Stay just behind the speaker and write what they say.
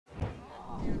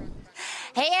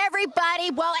Hey everybody,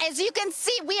 well as you can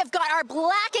see we have got our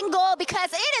black and gold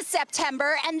because it is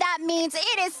September and that means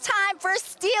it is time for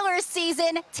Steelers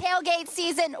season, tailgate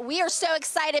season. We are so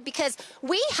excited because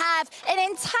we have an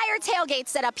entire tailgate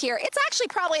set up here. It's actually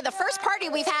probably the first party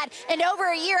we've had in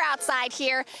over a year outside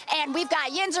here, and we've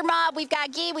got Yinzer Mob, we've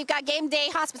got Guy, we've got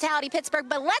Gameday Hospitality Pittsburgh,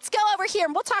 but let's go over here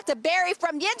and we'll talk to Barry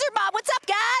from Yinzer Mob. What's up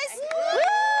guys? Woo!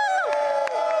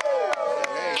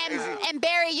 And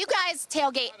Barry, you guys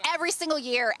tailgate every single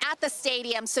year at the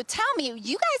stadium. So tell me,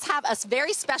 you guys have a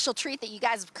very special treat that you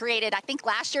guys have created, I think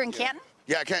last year in Canton?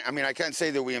 Yeah, I can't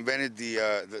say that we invented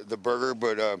the burger,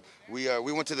 but we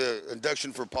went to the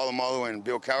induction for Palomalo and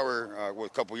Bill Cower a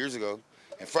couple years ago.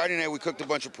 And Friday night we cooked a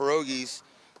bunch of pierogies,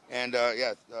 and we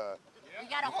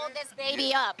gotta hold this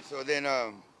baby up. So then,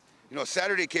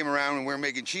 Saturday came around and we were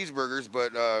making cheeseburgers,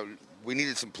 but we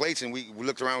needed some plates, and we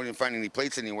looked around, we didn't find any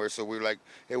plates anywhere, so we were like,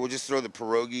 hey, we'll just throw the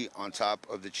pierogi on top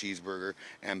of the cheeseburger,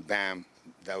 and bam,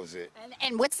 that was it.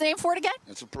 And what's the name for it again?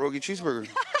 It's a pierogi cheeseburger.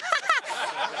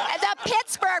 The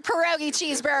Pittsburgh pierogi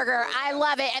cheeseburger. I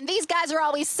love it. And these guys are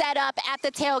always set up at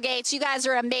the tailgates. You guys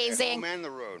are amazing. Home and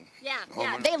the road.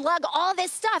 Yeah. They lug all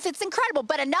this stuff. It's incredible.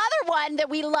 But another one that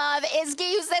we love is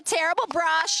Use the Terrible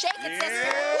Bra. Shake it,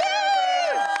 sister.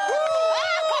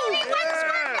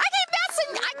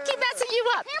 I keep messing you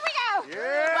up. Here we go.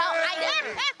 Yeah. Well,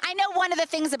 I know one of the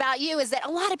things about you is that a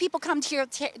lot of people come to your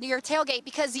tailgate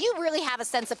because you really have a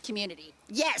sense of community.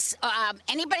 Yes,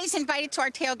 anybody's invited to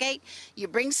our tailgate. You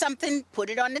bring something, put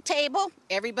it on the table,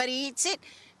 everybody eats it,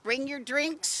 bring your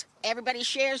drinks, everybody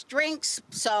shares drinks,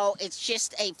 so it's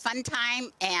just a fun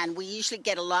time, and we usually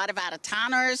get a lot of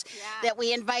out-of-towners that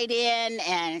we invite in,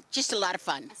 and just a lot of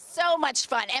fun. So much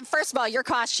fun. And first of all, your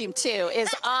costume too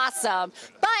is awesome.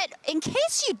 But in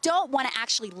case you don't want to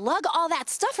actually lug all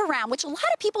that stuff around, which a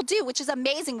lot of people do, which is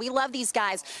amazing, we love these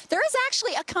guys, there is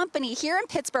actually a company here in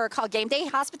Pittsburgh called Gameday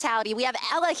Hospitality. We have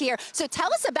Ella here. So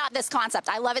tell us about this concept.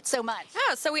 I love it so much.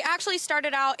 Yeah, so we actually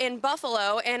started out in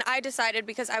Buffalo, and I decided,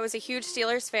 because I was a huge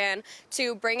Steelers fan,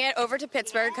 to bring it over to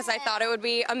Pittsburgh because I thought it would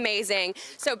be amazing.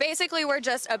 So basically we're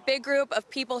just a big group of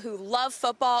people who love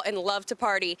football and love to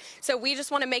party. So we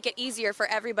just want to make it easier for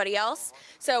everybody else.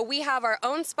 So we have our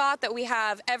own spot that we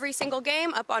have every single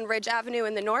game up on Ridge Avenue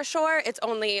in the North Shore. It's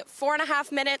only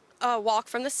 4.5 minute walk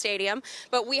from the stadium,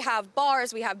 but we have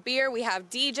bars, we have beer, we have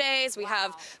DJs, we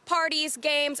have parties,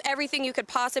 games, everything you could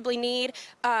possibly need.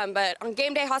 But on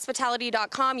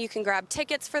GameDayHospitality.com you can grab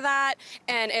tickets for that,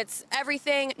 and it's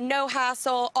everything, no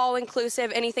hassle, all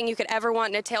inclusive, anything you could ever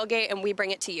want in a tailgate, and we bring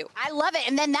it to you. I love it,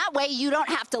 and then that way you don't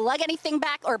have to lug anything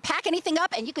back or pack anything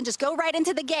up, and you can just go right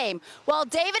into the game. Well,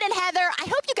 David and Heather, I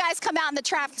hope you guys come out in the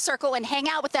traffic circle and hang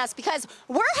out with us because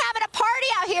we're having a party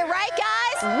out here, right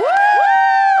guys? Woo!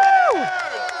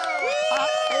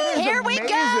 Here we go,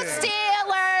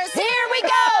 Steelers! Here we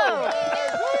go!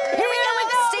 Here we go with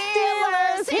the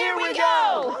Steelers! Here we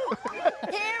go!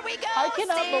 Here we go, I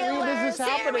cannot believe this is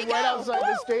happening right outside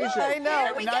the station. I know.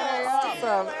 Here we go,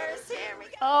 Awesome. Here we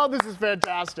go. Oh, this is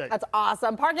fantastic. That's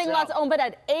awesome. Parking lots open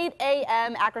at 8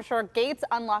 a.m. Acrisure gates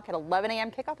unlock at 11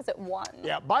 a.m. Kickoff is at 1.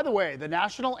 Yeah, by the way, the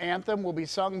national anthem will be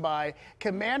sung by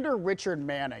Commander Richard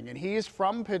Manning, and he's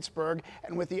from Pittsburgh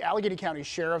and with the Allegheny County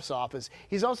Sheriff's Office.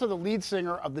 He's also the lead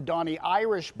singer of the Donny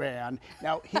Irish Band.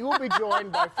 Now, he will be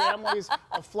joined by families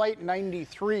of Flight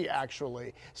 93,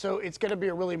 actually. So it's going to be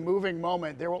a really moving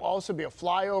moment. There will also be a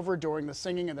flyover during the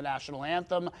singing of the national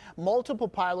anthem. Multiple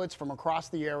pilots from across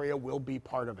the area will be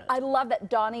part of it. I love that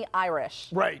Donny Irish.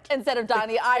 Right. Instead of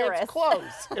Donny Iris. It's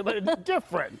close, but it's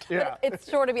different. Yeah. It's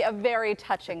sure to be a very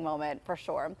touching moment for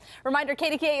sure. Reminder,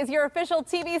 KDKA is your official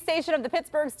TV station of the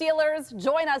Pittsburgh Steelers.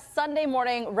 Join us Sunday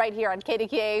morning right here on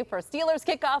KDKA for Steelers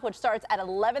Kickoff, which starts at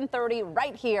 11:30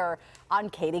 right here on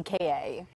KDKA.